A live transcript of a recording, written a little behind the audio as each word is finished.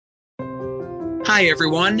Hi,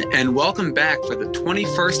 everyone, and welcome back for the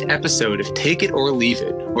 21st episode of Take It or Leave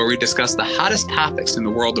It, where we discuss the hottest topics in the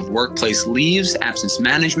world of workplace leaves, absence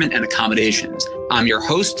management, and accommodations. I'm your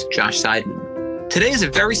host, Josh Seidman. Today is a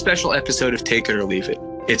very special episode of Take It or Leave It.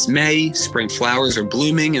 It's May, spring flowers are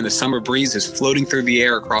blooming, and the summer breeze is floating through the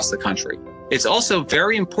air across the country. It's also,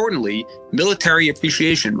 very importantly, Military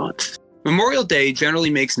Appreciation Month. Memorial Day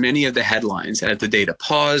generally makes many of the headlines as the day to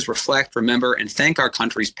pause, reflect, remember, and thank our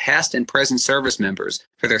country's past and present service members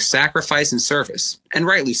for their sacrifice and service, and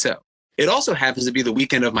rightly so. It also happens to be the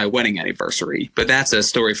weekend of my wedding anniversary, but that's a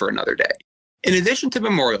story for another day. In addition to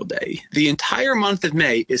Memorial Day, the entire month of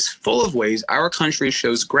May is full of ways our country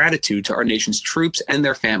shows gratitude to our nation's troops and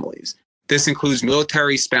their families. This includes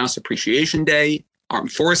Military Spouse Appreciation Day,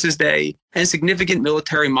 Armed Forces Day, and significant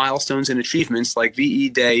military milestones and achievements like VE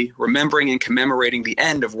Day, remembering and commemorating the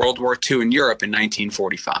end of World War II in Europe in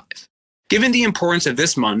 1945. Given the importance of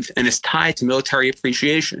this month and its tie to military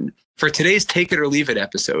appreciation, for today's Take It or Leave It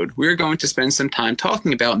episode, we're going to spend some time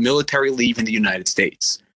talking about military leave in the United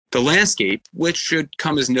States. The landscape, which should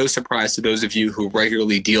come as no surprise to those of you who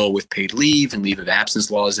regularly deal with paid leave and leave of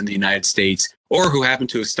absence laws in the United States, or who happen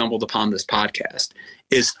to have stumbled upon this podcast,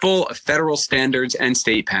 is full of federal standards and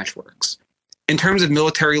state patchworks. In terms of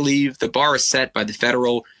military leave, the bar is set by the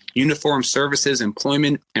Federal Uniformed Services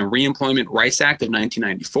Employment and Reemployment Rights Act of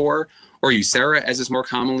 1994, or USERRA as it's more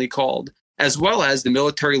commonly called, as well as the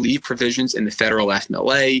military leave provisions in the federal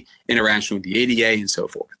FMLA, interaction with the ADA, and so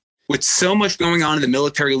forth. With so much going on in the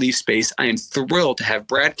military leave space, I am thrilled to have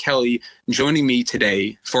Brad Kelley joining me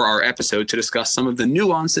today for our episode to discuss some of the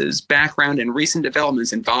nuances, background, and recent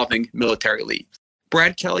developments involving military leave.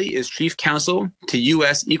 Brad Kelley is Chief Counsel to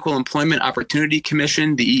U.S. Equal Employment Opportunity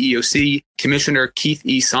Commission, the EEOC, Commissioner Keith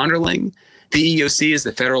E. Sonderling. The EEOC is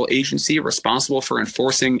the federal agency responsible for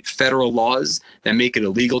enforcing federal laws that make it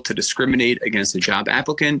illegal to discriminate against a job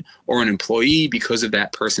applicant or an employee because of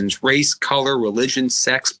that person's race, color, religion,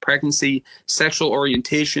 sex, pregnancy, sexual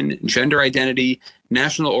orientation, gender identity,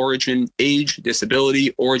 national origin, age,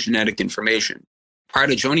 disability, or genetic information. Prior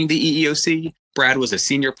to joining the EEOC, Brad was a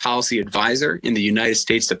senior policy advisor in the United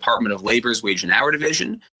States Department of Labor's Wage and Hour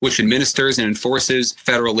Division, which administers and enforces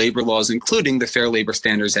federal labor laws, including the Fair Labor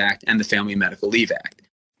Standards Act and the Family Medical Leave Act.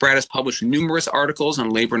 Brad has published numerous articles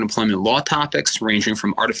on labor and employment law topics, ranging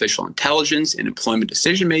from artificial intelligence in employment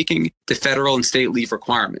decision-making to federal and state leave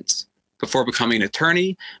requirements. Before becoming an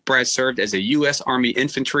attorney, Brad served as a U.S. Army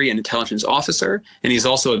infantry and intelligence officer, and he's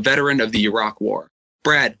also a veteran of the Iraq War.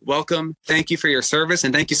 Brad, welcome. Thank you for your service,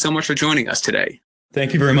 and thank you so much for joining us today.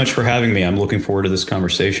 Thank you very much for having me. I'm looking forward to this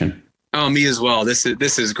conversation. Oh, me as well. This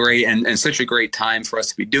is great, and such a great time for us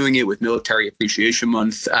to be doing it with Military Appreciation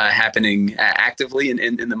Month happening actively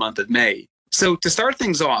in the month of May. So to start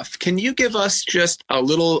things off, can you give us just a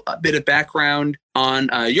little bit of background on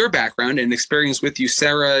your background and experience with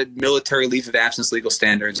USERRA, military leave of absence legal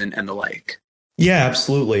standards, and the like? Yeah,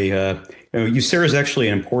 absolutely. USERRA is actually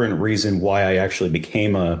an important reason why I actually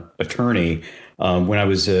became an attorney. When I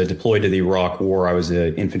was deployed to the Iraq War, I was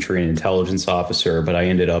an infantry and intelligence officer, but I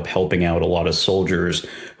ended up helping out a lot of soldiers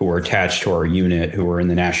who were attached to our unit, who were in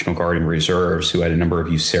the National Guard and Reserves, who had a number of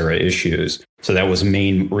USERRA issues. So that was the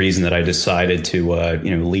main reason that I decided to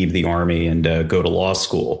leave the Army and go to law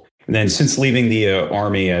school. And then since leaving the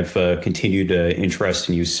Army, I've continued interest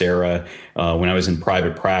in USERRA. When I was in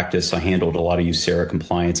private practice, I handled a lot of USERRA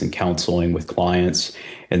compliance and counseling with clients.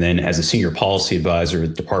 And then as a senior policy advisor at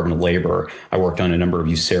the Department of Labor, I worked on a number of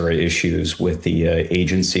USERRA issues with the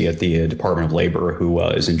agency at the Department of Labor, who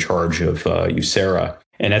is in charge of USERRA.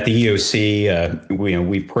 And at the EEOC,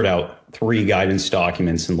 we put out 3 guidance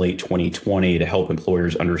documents in late 2020 to help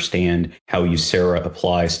employers understand how USERRA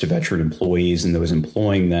applies to veteran employees and those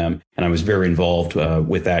employing them. And I was very involved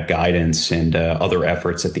with that guidance and other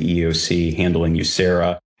efforts at the EEOC handling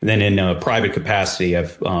USERRA. And then in a private capacity,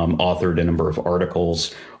 I've authored a number of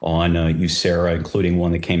articles on USERRA, including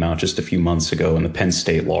one that came out just a few months ago in the Penn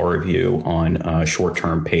State Law Review on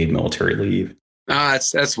short-term paid military leave.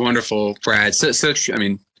 That's wonderful, Brad.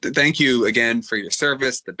 Thank you again for your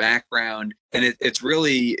service, the background, and it's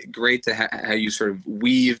really great to how you sort of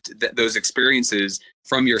weaved those experiences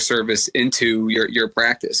from your service into your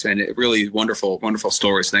practice, and it really wonderful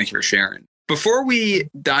stories. Thank you for sharing. Before we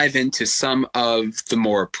dive into some of the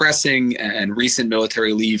more pressing and recent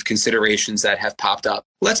military leave considerations that have popped up,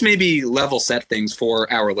 let's maybe level set things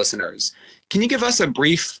for our listeners. Can you give us a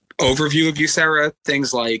brief overview of USERRA,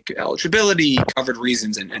 things like eligibility, covered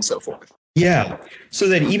reasons, and so forth? Yeah. So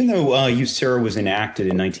that even though USERRA was enacted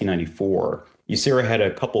in 1994, USERRA had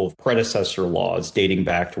a couple of predecessor laws dating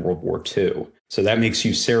back to World War II. So that makes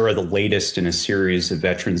USERRA the latest in a series of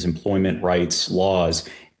veterans' employment rights laws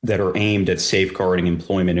that are aimed at safeguarding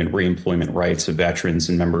employment and reemployment rights of veterans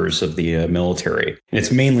and members of the military. And it's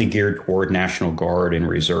mainly geared toward National Guard and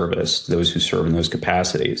reservists, those who serve in those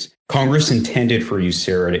capacities. Congress intended for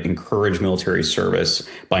USERRA to encourage military service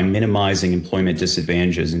by minimizing employment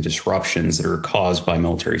disadvantages and disruptions that are caused by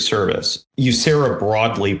military service. USERRA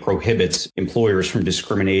broadly prohibits employers from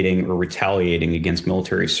discriminating or retaliating against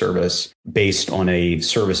military service based on a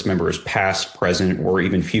service member's past, present, or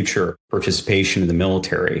even future participation in the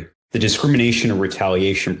military. The discrimination and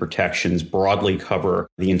retaliation protections broadly cover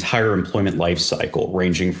the entire employment life cycle,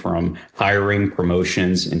 ranging from hiring,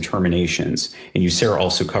 promotions, and terminations. And USERRA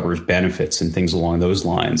also covers benefits and things along those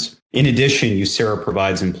lines. In addition, USERRA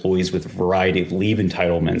provides employees with a variety of leave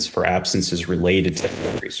entitlements for absences related to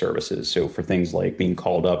military services. So for things like being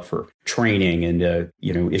called up for training and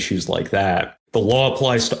issues like that. The law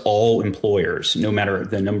applies to all employers, no matter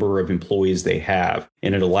the number of employees they have,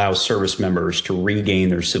 and it allows service members to regain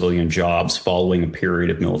their civilian jobs following a period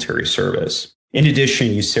of military service. In addition,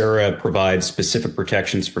 USERRA provides specific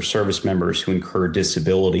protections for service members who incur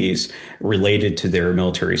disabilities related to their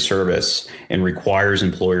military service and requires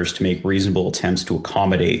employers to make reasonable attempts to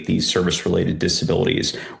accommodate these service-related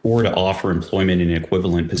disabilities or to offer employment in an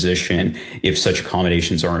equivalent position if such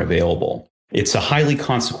accommodations aren't available. It's a highly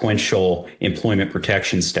consequential employment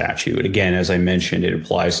protection statute. Again, as I mentioned, it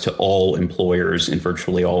applies to all employers and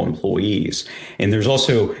virtually all employees. And there's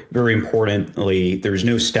also, very importantly, there's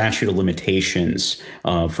no statute of limitations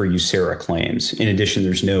for USERRA claims. In addition,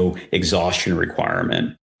 there's no exhaustion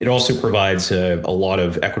requirement. It also provides a lot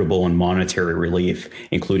of equitable and monetary relief,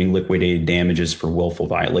 including liquidated damages for willful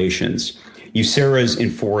violations. USERRA is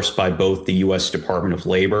enforced by both the U.S. Department of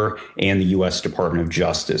Labor and the U.S. Department of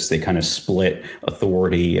Justice. They kind of split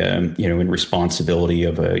authority, and responsibility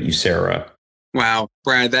of USERRA. Wow,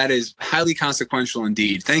 Brad, that is highly consequential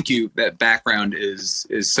indeed. Thank you. That background is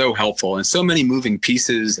so helpful and so many moving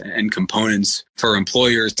pieces and components for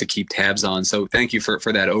employers to keep tabs on. So thank you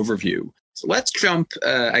for that overview. So let's jump,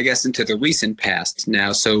 into the recent past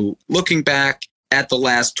now. So looking back at the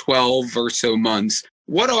last 12 or so months,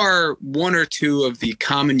 what are one or two of the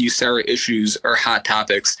common USERRA issues or hot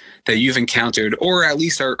topics that you've encountered or at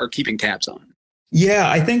least are keeping tabs on? Yeah,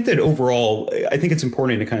 I think that overall, I think it's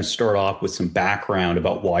important to kind of start off with some background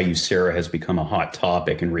about why USERRA has become a hot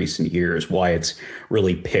topic in recent years, why it's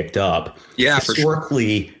really picked up. Yeah,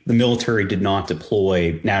 historically, for sure. The military did not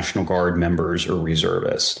deploy National Guard members or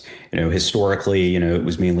reservists. Historically, it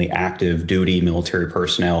was mainly active duty military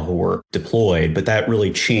personnel who were deployed, but that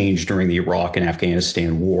really changed during the Iraq and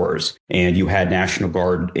Afghanistan wars. And you had National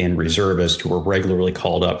Guard and reservists who were regularly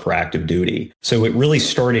called up for active duty. So it really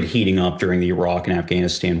started heating up during the Iraq and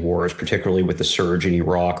Afghanistan wars, particularly with the surge in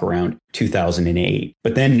Iraq around 2008.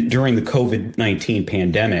 But then during the COVID-19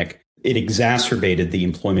 pandemic, it exacerbated the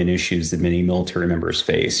employment issues that many military members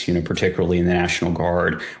face, particularly in the National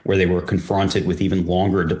Guard, where they were confronted with even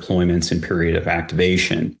longer deployments and period of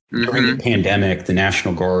activation. Mm-hmm. During the pandemic, the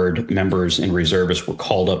National Guard members and reservists were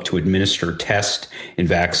called up to administer tests and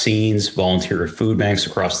vaccines, volunteer at food banks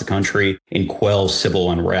across the country, and quell civil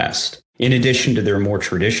unrest. In addition to their more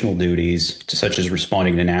traditional duties, such as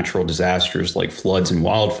responding to natural disasters like floods and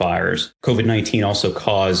wildfires, COVID-19 also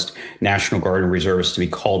caused National Guard and reservists to be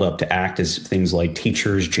called up to act as things like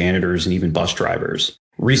teachers, janitors, and even bus drivers.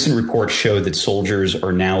 Recent reports show that soldiers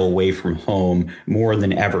are now away from home more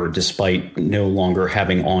than ever, despite no longer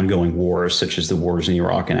having ongoing wars, such as the wars in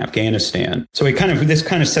Iraq and Afghanistan. So this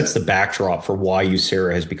kind of sets the backdrop for why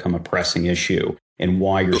USERRA has become a pressing issue, and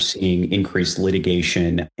why you're seeing increased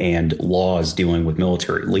litigation and laws dealing with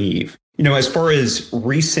military leave. As far as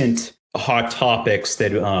recent hot topics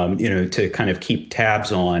that, to kind of keep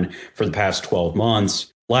tabs on for the past 12 months,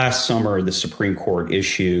 last summer, the Supreme Court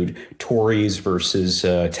issued Tories versus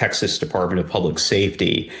Texas Department of Public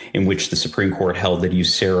Safety, in which the Supreme Court held that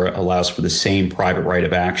USERRA allows for the same private right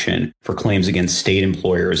of action for claims against state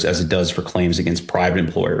employers as it does for claims against private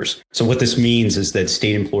employers. So what this means is that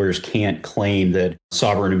state employers can't claim that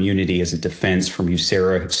sovereign immunity as a defense from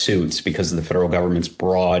USERRA suits because of the federal government's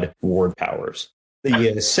broad ward powers.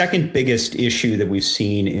 The second biggest issue that we've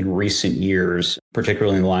seen in recent years,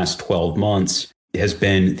 particularly in the last 12 months, has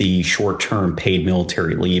been the short-term paid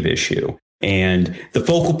military leave issue. And the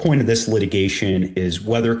focal point of this litigation is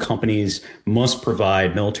whether companies must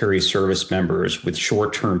provide military service members with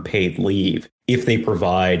short-term paid leave if they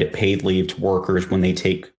provide paid leave to workers when they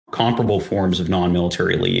take comparable forms of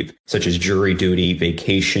non-military leave, such as jury duty,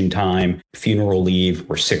 vacation time, funeral leave,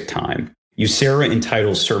 or sick time. USERRA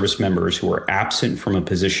entitles service members who are absent from a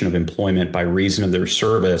position of employment by reason of their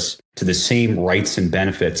service to the same rights and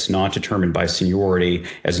benefits not determined by seniority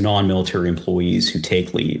as non-military employees who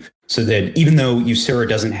take leave. So that even though USERRA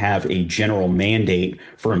doesn't have a general mandate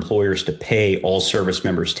for employers to pay all service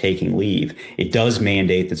members taking leave, it does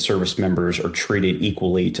mandate that service members are treated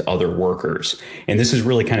equally to other workers. And this is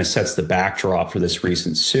really kind of sets the backdrop for this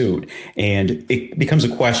recent suit. And it becomes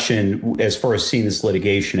a question as far as seeing this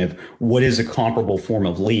litigation of what is a comparable form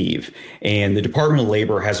of leave. And the Department of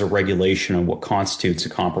Labor has a regulation on what constitutes a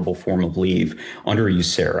comparable form of leave under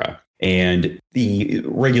USERRA. And the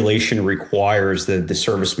regulation requires that the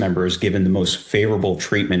service member is given the most favorable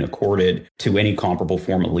treatment accorded to any comparable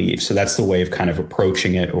form of leave. So that's the way of kind of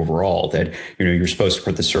approaching it overall, that, you're supposed to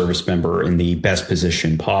put the service member in the best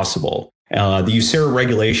position possible. The USERRA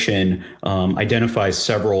regulation identifies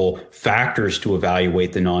several factors to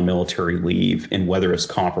evaluate the non-military leave and whether it's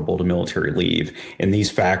comparable to military leave. And these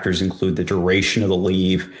factors include the duration of the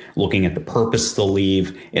leave, looking at the purpose of the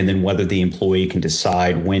leave, and then whether the employee can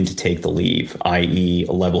decide when to take the leave, i.e.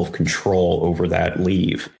 a level of control over that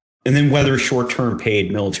leave. And then whether short-term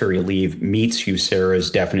paid military leave meets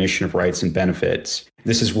USERRA's definition of rights and benefits.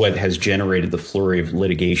 This is what has generated the flurry of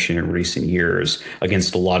litigation in recent years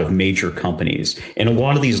against a lot of major companies. And a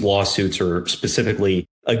lot of these lawsuits are specifically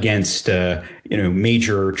against,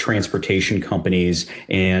 major transportation companies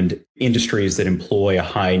and industries that employ a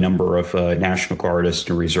high number of National Guardists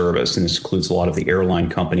and reservists. And this includes a lot of the airline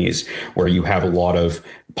companies where you have a lot of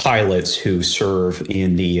pilots who serve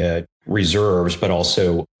in the reserves, but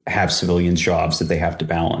also have civilian jobs that they have to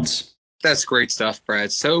balance. That's great stuff,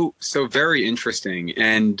 Brad. So very interesting,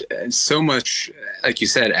 and so much, like you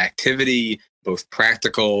said, activity, both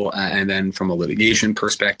practical and then from a litigation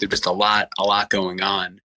perspective, just a lot going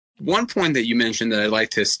on. One point that you mentioned that I'd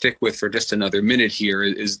like to stick with for just another minute here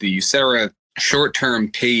is the USERRA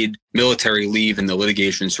short-term paid military leave and the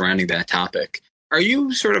litigation surrounding that topic. Are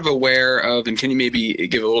you sort of aware of, and can you maybe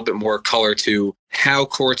give a little bit more color to how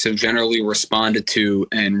courts have generally responded to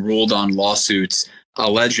and ruled on lawsuits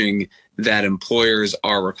alleging that employers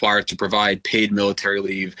are required to provide paid military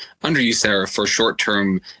leave under USERRA for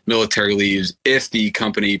short-term military leaves if the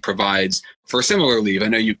company provides for similar leave? I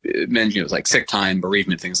know you mentioned it was like sick time,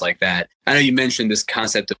 bereavement, things like that. I know you mentioned this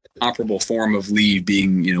concept of comparable form of leave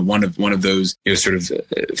being, one of those sort of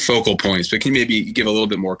focal points. But can you maybe give a little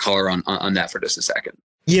bit more color on that for just a second?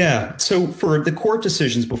 Yeah. So for the court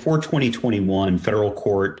decisions before 2021, federal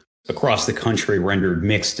court across the country rendered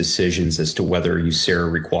mixed decisions as to whether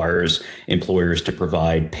USERRA requires employers to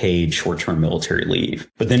provide paid short-term military leave.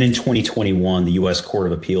 But then in 2021, the U.S. Court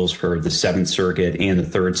of Appeals for the Seventh Circuit and the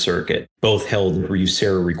Third Circuit both held that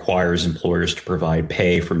USERRA requires employers to provide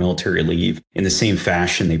pay for military leave in the same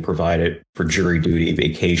fashion they provide it for jury duty,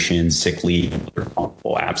 vacation, sick leave, or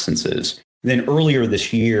wrongful absences. Then earlier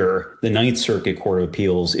this year, the Ninth Circuit Court of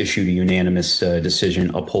Appeals issued a unanimous decision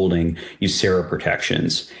upholding USERRA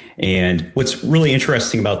protections. And what's really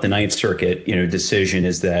interesting about the Ninth Circuit, decision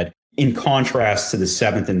is that in contrast to the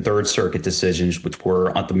Seventh and Third Circuit decisions, which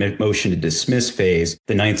were at the motion to dismiss phase,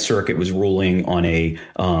 the Ninth Circuit was ruling on a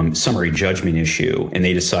summary judgment issue, and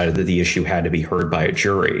they decided that the issue had to be heard by a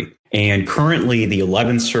jury. And currently, the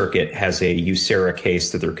 11th Circuit has a USERRA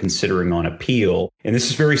case that they're considering on appeal. And this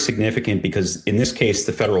is very significant because in this case,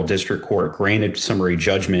 the federal district court granted summary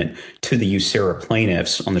judgment to the USERRA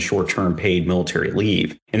plaintiffs on the short-term paid military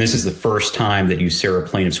leave. And this is the first time that USERRA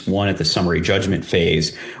plaintiffs won at the summary judgment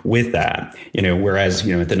phase with that. Whereas,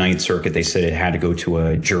 at the Ninth Circuit, they said it had to go to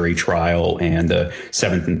a jury trial, and the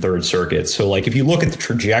Seventh and Third Circuit. So if you look at the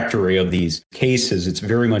trajectory of these cases, it's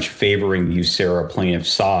very much favoring the USERRA plaintiff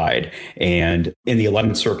side. And in the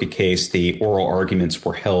 11th Circuit case, the oral arguments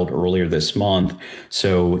were held earlier this month.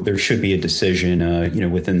 So there should be a decision,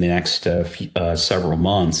 within the next several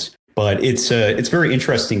months. But it's very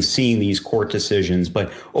interesting seeing these court decisions.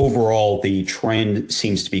 But overall, the trend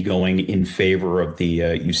seems to be going in favor of the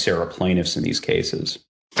USERRA plaintiffs in these cases.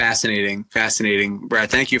 Fascinating.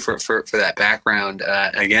 Brad, thank you for that background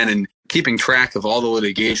again, and keeping track of all the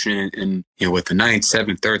litigation and what the Ninth,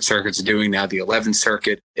 Seventh, Third Circuits are doing now, the 11th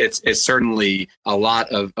Circuit. It's certainly a lot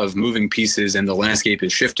of moving pieces, and the landscape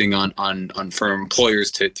is shifting on for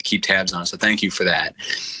employers to keep tabs on. So thank you for that.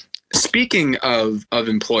 Speaking of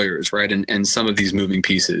employers, right, and some of these moving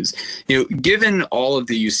pieces, given all of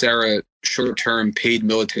the USERRA short-term paid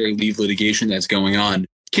military leave litigation that's going on,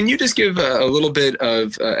 can you just give a little bit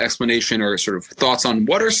of explanation or sort of thoughts on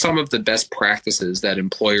what are some of the best practices that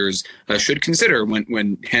employers should consider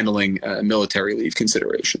when handling military leave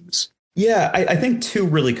considerations? Yeah, I think two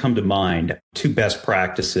really come to mind, two best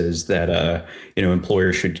practices that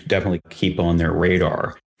employers should definitely keep on their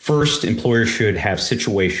radar. First, employers should have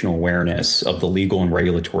situational awareness of the legal and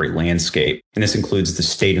regulatory landscape, and this includes the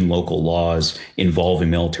state and local laws involving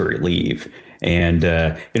military leave. And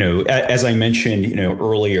as I mentioned,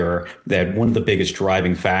 earlier, that one of the biggest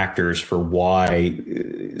driving factors for why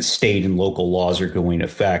state and local laws are going into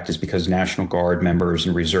effect is because National Guard members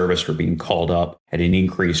and reservists are being called up at an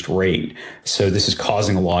increased rate. So this is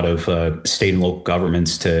causing a lot of state and local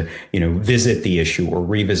governments to, visit the issue or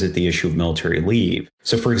revisit the issue of military leave.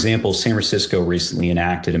 So, for example, San Francisco recently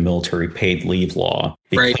enacted a military paid leave law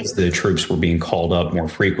because the troops were being called up more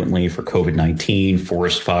frequently for COVID-19,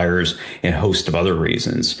 forest fires, and a host of other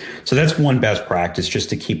reasons. So that's one best practice, just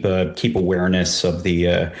to keep awareness of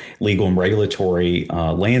the legal and regulatory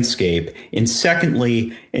landscape. And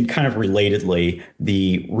secondly, and kind of relatedly,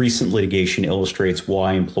 the recent litigation illustrates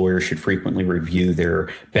why employers should frequently review their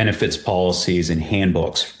benefits policies and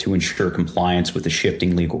handbooks to ensure compliance with the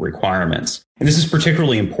shifting legal requirements. And this is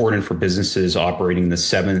particularly important for businesses operating the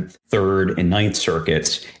 7th, 3rd, and 9th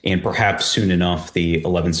circuits, and perhaps soon enough the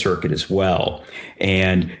 11th circuit as well.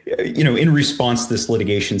 And, in response to this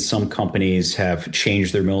litigation, some companies have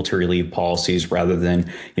changed their military leave policies rather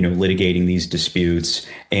than, litigating these disputes.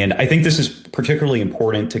 And I think this is particularly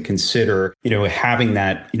important to consider, having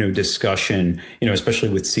that, discussion, especially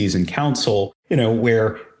with seasoned counsel,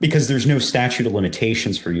 because there's no statute of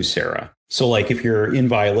limitations for USERRA. So like if you're in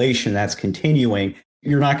violation, that's continuing,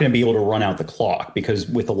 you're not going to be able to run out the clock because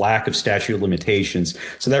with the lack of statute of limitations.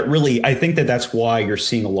 So that really, I think that's why you're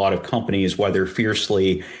seeing a lot of companies, why they're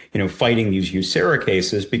fiercely, fighting these USERRA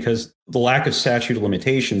cases, because the lack of statute of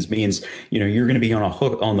limitations means, you're going to be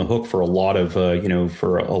on the hook for a lot of,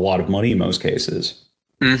 for a lot of money in most cases.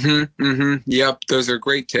 Yep. Those are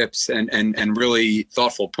great tips and really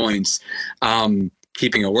thoughtful points.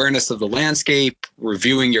 Keeping awareness of the landscape,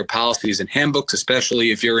 reviewing your policies and handbooks, especially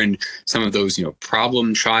if you're in some of those,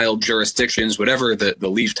 problem child jurisdictions, whatever the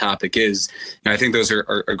leave topic is. I think those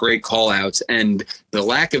are great call outs. And the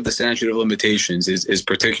lack of the statute of limitations is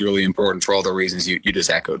particularly important for all the reasons you just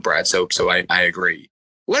echoed, Brad. So I agree.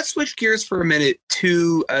 Let's switch gears for a minute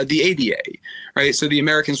to the ADA, right? So the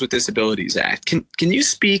Americans with Disabilities Act. Can you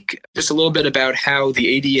speak just a little bit about how the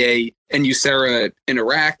ADA and USERRA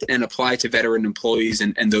interact and apply to veteran employees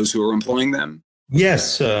and those who are employing them?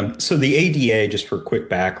 Yes. So the ADA, just for a quick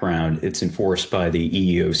background, it's enforced by the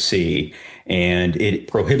EEOC, and it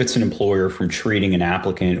prohibits an employer from treating an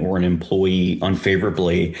applicant or an employee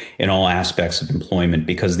unfavorably in all aspects of employment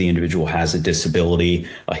because the individual has a disability,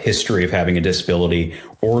 a history of having a disability,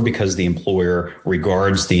 or because the employer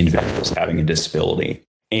regards the individual as having a disability.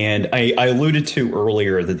 And I alluded to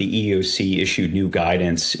earlier that the EEOC issued new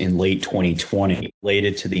guidance in late 2020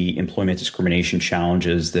 related to the employment discrimination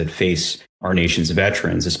challenges that face our nation's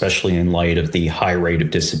veterans, especially in light of the high rate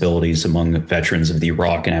of disabilities among veterans of the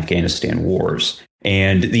Iraq and Afghanistan wars.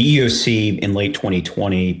 And the EEOC in late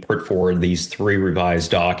 2020 put forward these 3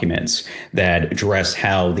 revised documents that address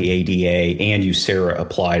how the ADA and USERRA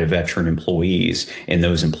apply to veteran employees and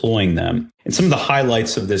those employing them. And some of the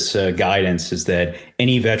highlights of this guidance is that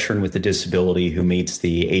any veteran with a disability who meets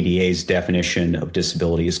the ADA's definition of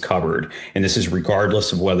disability is covered. And this is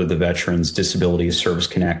regardless of whether the veteran's disability is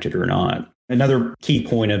service-connected or not. Another key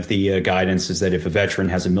point of the guidance is that if a veteran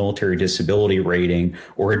has a military disability rating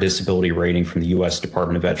or a disability rating from the U.S.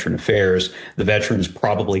 Department of Veteran Affairs, the veteran is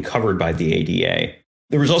probably covered by the ADA.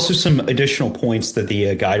 There was also some additional points that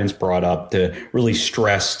the guidance brought up to really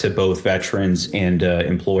stress to both veterans and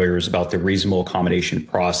employers about the reasonable accommodation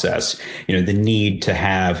process. The need to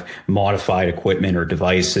have modified equipment or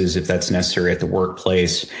devices if that's necessary at the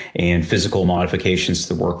workplace, and physical modifications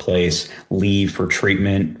to the workplace, leave for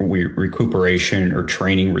treatment, recuperation, or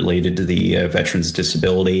training related to the veteran's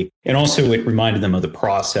disability. And also it reminded them of the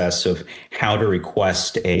process of how to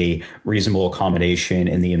request a reasonable accommodation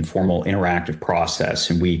in the informal interactive process.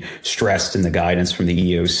 And we stressed in the guidance from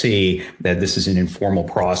the EEOC that this is an informal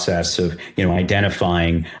process of,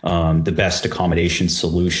 identifying the best accommodation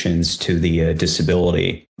solutions to the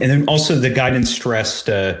disability. And then also the guidance stressed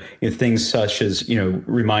things such as,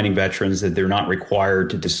 reminding veterans that they're not required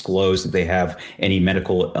to disclose that they have any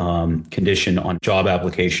medical condition on job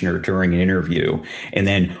application or during an interview. And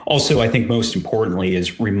then also, I think most importantly,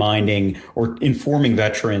 is reminding or informing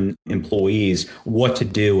veteran employees what to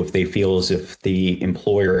do if they feel as if the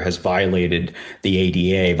employer has violated the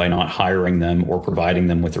ADA by not hiring them or providing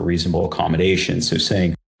them with a reasonable accommodation. So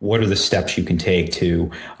saying, what are the steps you can take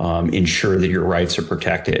to ensure that your rights are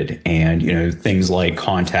protected? And, things like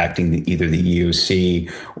contacting either the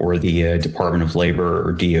EEOC or the Department of Labor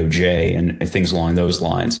or DOJ and things along those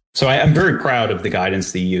lines. So I'm very proud of the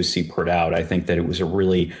guidance the EEOC put out. I think that it was a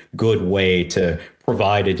really good way to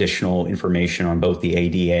provide additional information on both the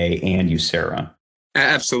ADA and USERRA.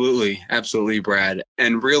 Absolutely, Brad.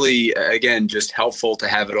 And really, again, just helpful to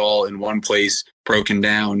have it all in one place, broken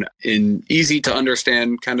down in easy to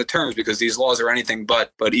understand kind of terms, because these laws are anything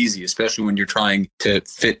but easy, especially when you're trying to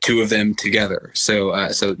fit two of them together. So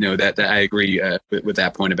that I agree with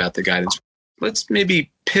that point about the guidance. Let's maybe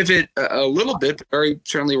pivot a little bit, very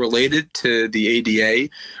certainly related to the ADA,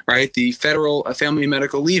 right? The Federal Family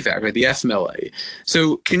Medical Leave Act, right? The FMLA.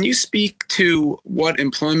 So can you speak to what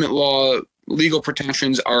employment law legal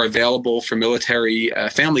protections are available for military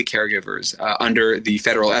family caregivers under the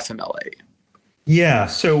federal FMLA? Yeah,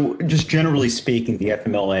 so just generally speaking, the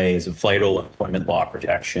FMLA is a vital employment law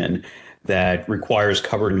protection that requires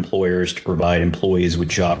covered employers to provide employees with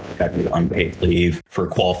job-protected unpaid leave for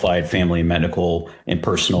qualified family, medical, and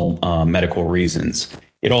personal medical reasons.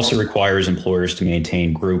 It also requires employers to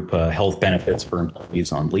maintain group health benefits for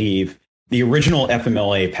employees on leave. The original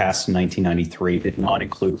FMLA passed in 1993 did not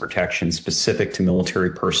include protections specific to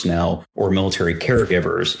military personnel or military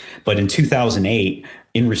caregivers, but in 2008,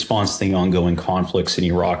 in response to the ongoing conflicts in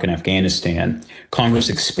Iraq and Afghanistan, Congress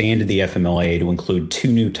expanded the FMLA to include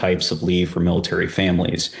two new types of leave for military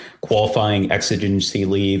families: qualifying exigency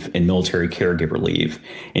leave and military caregiver leave.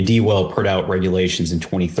 And DWEL put out regulations in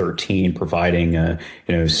 2013 providing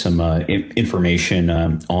some information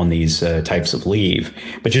on these types of leave.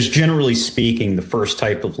 But just generally speaking, the first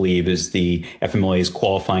type of leave is the FMLA's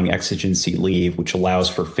qualifying exigency leave, which allows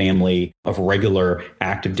for family of regular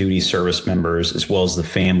active duty service members as well as the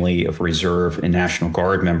family of Reserve and National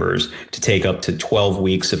Guard members to take up to 12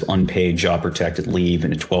 weeks of unpaid job-protected leave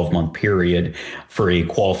in a 12-month period for a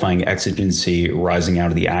qualifying exigency arising out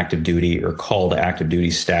of the active duty or call to active duty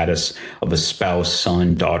status of a spouse,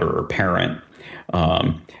 son, daughter, or parent.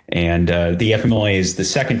 And the FMLA is the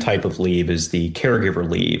second type of leave is the caregiver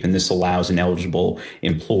leave, and this allows an eligible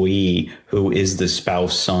employee who is the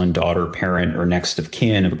spouse, son, daughter, parent, or next of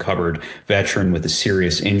kin of a covered veteran with a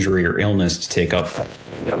serious injury or illness to take up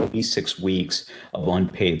at least 6 weeks of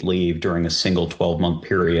unpaid leave during a single 12-month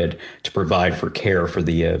period to provide for care for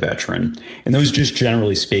the veteran. And those, just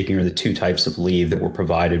generally speaking, are the two types of leave that were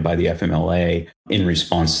provided by the FMLA in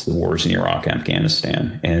response to the wars in Iraq and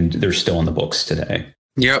Afghanistan, and they're still in the books today.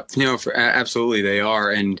 Yep, absolutely they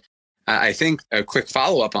are. And I think a quick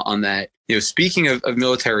follow-up on that, speaking of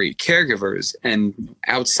military caregivers and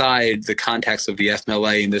outside the context of the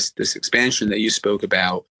FMLA and this expansion that you spoke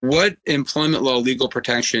about, what employment law legal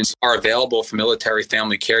protections are available for military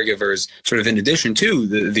family caregivers, sort of in addition to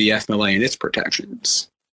the FMLA and its protections?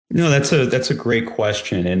 No, that's a great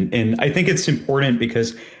question. And I think it's important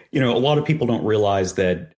because, a lot of people don't realize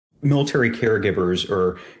that military caregivers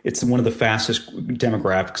it's one of the fastest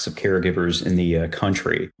demographics of caregivers in the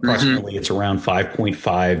country. Approximately, It's around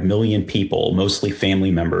 5.5 million people, mostly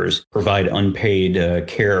family members, provide unpaid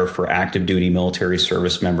care for active duty military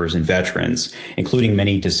service members and veterans, including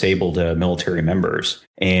many disabled military members.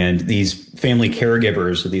 And these family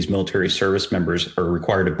caregivers of these military service members are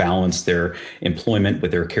required to balance their employment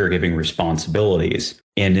with their caregiving responsibilities.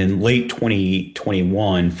 And in late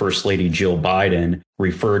 2021, First Lady Jill Biden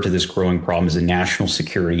referred to this growing problem as a national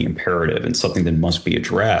security imperative and something that must be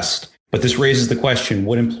addressed. But this raises the question,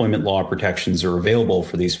 what employment law protections are available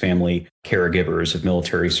for these family caregivers of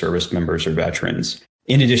military service members or veterans?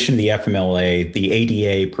 In addition to the FMLA, the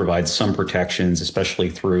ADA provides some protections, especially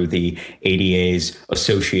through the ADA's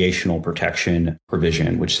associational protection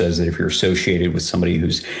provision, which says that if you're associated with somebody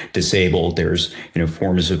who's disabled, there's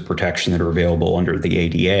forms of protection that are available under the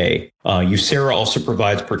ADA. USERRA also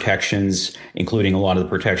provides protections, including a lot of the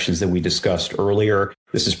protections that we discussed earlier.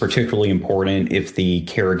 This is particularly important if the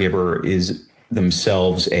caregiver is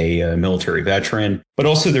themselves a military veteran. But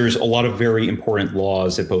also there's a lot of very important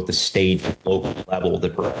laws at both the state and local level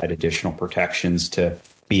that provide additional protections to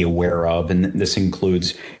be aware of. And this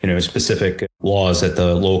includes, specific laws at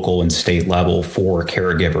the local and state level for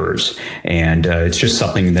caregivers. And it's just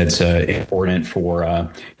something that's important for,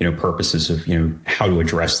 purposes of, how to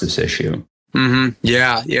address this issue. Mm-hmm.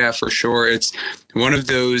 Yeah, for sure. It's one of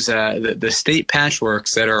those the state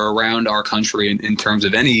patchworks that are around our country in terms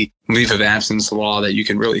of any leave of absence law that you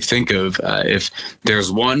can really think of. If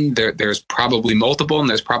there's one, there's probably multiple, and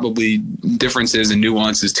there's probably differences and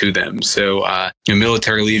nuances to them. So,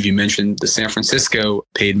 military leave, you mentioned the San Francisco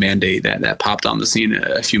paid mandate that popped on the scene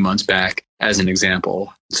a few months back. as an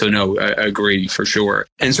example. So no, I agree for sure.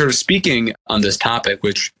 And sort of speaking on this topic,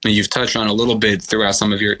 which you've touched on a little bit throughout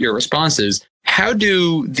some of your responses, how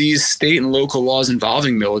do these state and local laws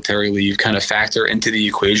involving military leave kind of factor into the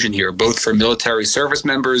equation here, both for military service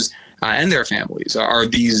members and their families? Are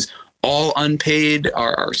these all unpaid?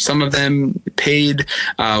 Are some of them paid?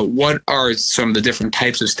 What are some of the different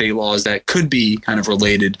types of state laws that could be kind of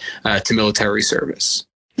related to military service?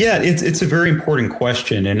 Yeah, it's a very important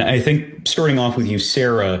question. And I think starting off with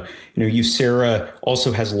USERRA, USERRA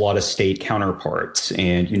also has a lot of state counterparts.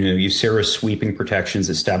 And, USERRA's sweeping protections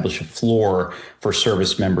establish a floor for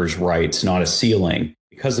service members' rights, not a ceiling.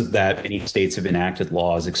 Because of that, many states have enacted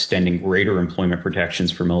laws extending greater employment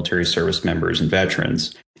protections for military service members and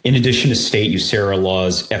veterans. In addition to state USERRA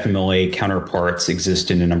laws, FMLA counterparts exist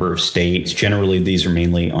in a number of states. Generally, these are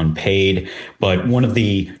mainly unpaid, but one of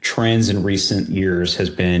the trends in recent years has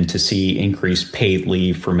been to see increased paid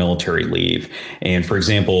leave for military leave. And for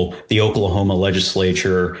example, the Oklahoma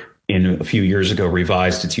legislature a few years ago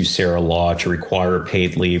revised its USERRA law to require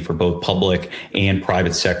paid leave for both public and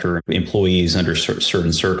private sector employees under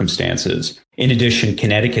certain circumstances. In addition,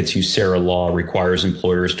 Connecticut's USERRA law requires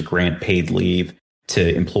employers to grant paid leave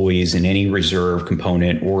to employees in any reserve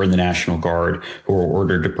component or in the National Guard who are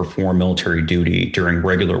ordered to perform military duty during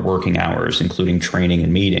regular working hours, including training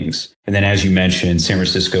and meetings. And then, as you mentioned, San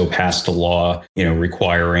Francisco passed a law,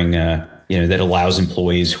 requiring that allows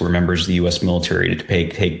employees who are members of the U.S. military to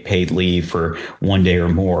take paid leave for 1 day or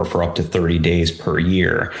more for up to 30 days per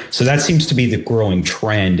year. So that seems to be the growing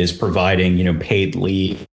trend, is providing, paid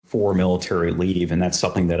leave for military leave. And that's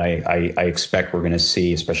something that I expect we're going to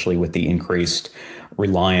see, especially with the increased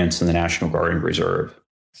reliance on the National Guard and Reserve.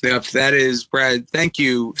 Yep, that is, Brad, thank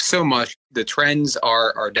you so much. The trends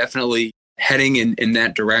are definitely heading in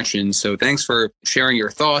that direction. So thanks for sharing your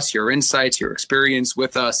thoughts, your insights, your experience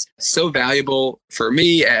with us. So valuable for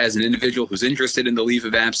me as an individual who's interested in the leave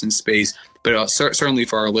of absence space, but certainly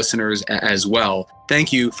for our listeners as well.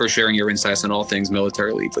 Thank you for sharing your insights on all things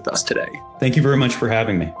military leave with us today. Thank you very much for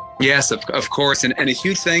having me. Yes, of course. And a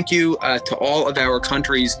huge thank you to all of our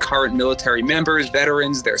country's current military members,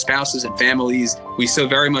 veterans, their spouses and families. We so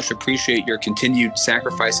very much appreciate your continued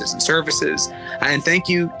sacrifices and services. And thank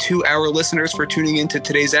you to our listeners for tuning into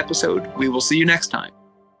today's episode. We will see you next time.